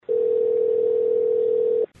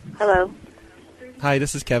Hello. Hi,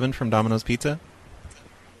 this is Kevin from Domino's Pizza.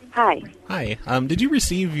 Hi. Hi. Did you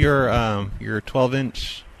receive your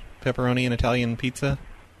 12-inch pepperoni and Italian pizza?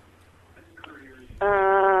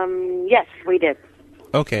 Yes, we did.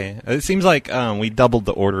 Okay. It seems like we doubled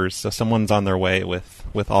the orders, so someone's on their way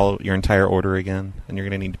with all your entire order again, and you're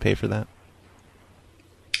going to need to pay for that.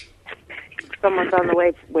 Someone's on the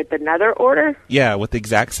way with another order? Yeah, with the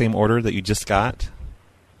exact same order that you just got.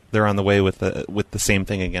 They're on the way with the same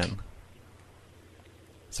thing again.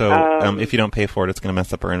 So if you don't pay for it, it's going to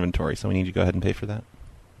mess up our inventory, so we need you to go ahead and pay for that.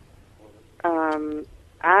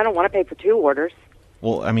 I don't want to pay for 2 orders.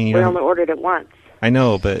 Well, I mean, we only ordered it once. I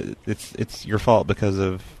know, but it's your fault because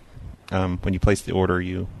of when you placed the order,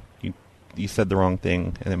 you said the wrong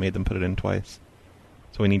thing, and it made them put it in twice.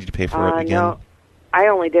 So we need you to pay for it again. No, I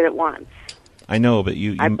only did it once. I know, but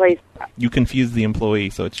you confused the employee,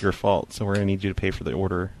 so it's your fault. So we're going to need you to pay for the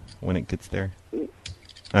order when it gets there.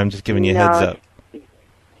 I'm just giving you a heads up.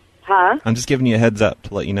 Huh? I'm just giving you a heads up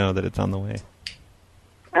to let you know that it's on the way.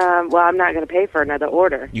 Well, I'm not going to pay for another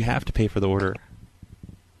order. You have to pay for the order.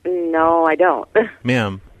 No, I don't.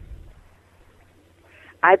 Ma'am.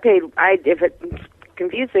 If it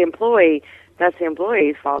confused the employee, that's the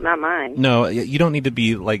employee's fault, not mine. No, you don't need to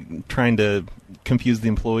be trying to confuse the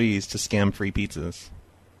employees to scam free pizzas.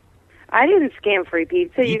 I didn't scam free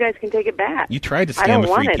pizza. You guys can take it back. You tried to scam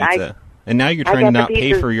a free pizza, and now you're trying to not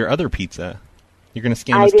pay for your other pizza. You're going to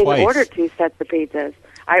scam us twice. I didn't order 2 sets of pizzas.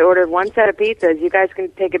 I ordered 1 set of pizzas. You guys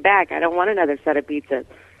can take it back. I don't want another set of pizzas.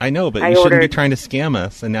 I know, but you shouldn't be trying to scam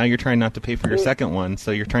us, and now you're trying not to pay for your second one,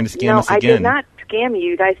 so you're trying to scam us again. No, I did not scam you.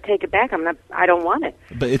 You guys take it back. I don't want it.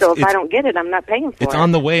 So if I don't get it, I'm not paying for it. It's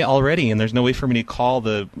on the way already, and there's no way for me to call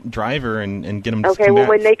the driver and get them to come back. Okay, well,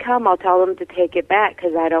 when they come, I'll tell them to take it back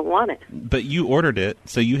because I don't want it. But you ordered it,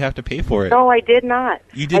 so you have to pay for it. No, I did not.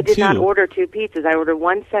 You did, I did not order 2 pizzas. I ordered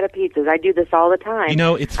 1 set of pizzas. I do this all the time. You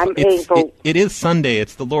know, it is Sunday.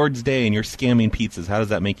 It's the Lord's Day, and you're scamming pizzas. How does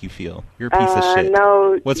that make you feel? You're a piece of shit.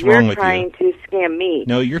 No, what's wrong with you? You're trying to scam me.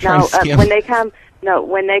 No, you're trying to scam when they come. No,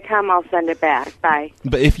 when they come, I'll send it back. Bye.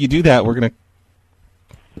 But if you do that, we're going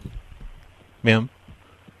to... Ma'am?